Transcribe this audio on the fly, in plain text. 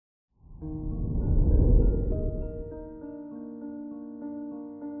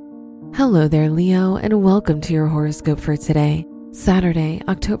Hello there, Leo, and welcome to your horoscope for today, Saturday,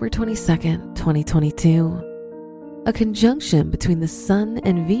 October 22nd, 2022. A conjunction between the Sun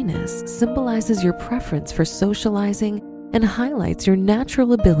and Venus symbolizes your preference for socializing and highlights your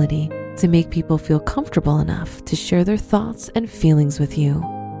natural ability to make people feel comfortable enough to share their thoughts and feelings with you.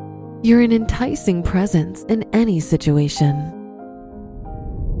 You're an enticing presence in any situation.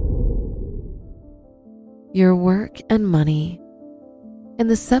 Your work and money. In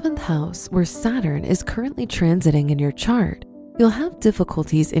the 7th house, where Saturn is currently transiting in your chart, you'll have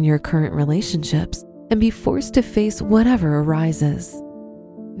difficulties in your current relationships and be forced to face whatever arises.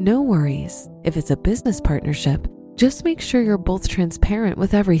 No worries, if it's a business partnership, just make sure you're both transparent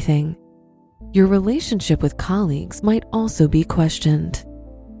with everything. Your relationship with colleagues might also be questioned.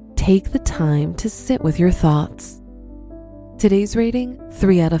 Take the time to sit with your thoughts. Today's rating,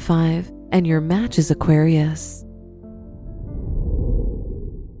 3 out of 5, and your match is Aquarius.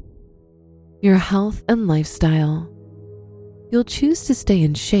 Your health and lifestyle. You'll choose to stay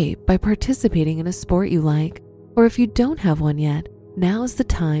in shape by participating in a sport you like, or if you don't have one yet, now's the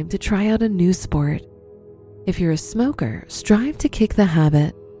time to try out a new sport. If you're a smoker, strive to kick the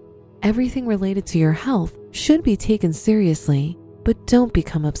habit. Everything related to your health should be taken seriously, but don't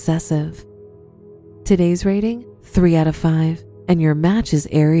become obsessive. Today's rating, 3 out of 5, and your match is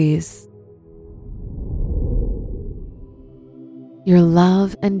Aries. Your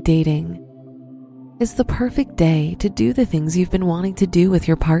love and dating. It's the perfect day to do the things you've been wanting to do with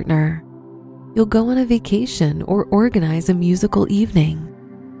your partner. You'll go on a vacation or organize a musical evening.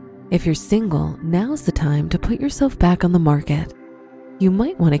 If you're single, now's the time to put yourself back on the market. You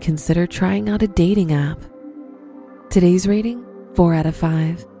might want to consider trying out a dating app. Today's rating, 4 out of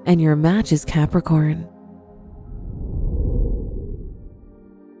 5, and your match is Capricorn.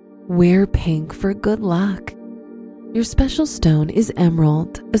 Wear pink for good luck. Your special stone is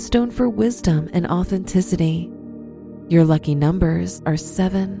emerald, a stone for wisdom and authenticity. Your lucky numbers are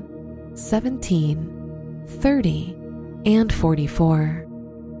 7, 17, 30, and 44.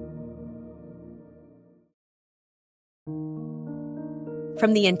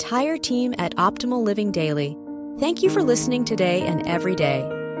 From the entire team at Optimal Living Daily, thank you for listening today and every day.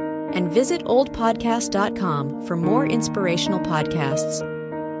 And visit oldpodcast.com for more inspirational podcasts.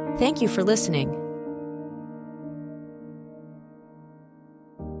 Thank you for listening.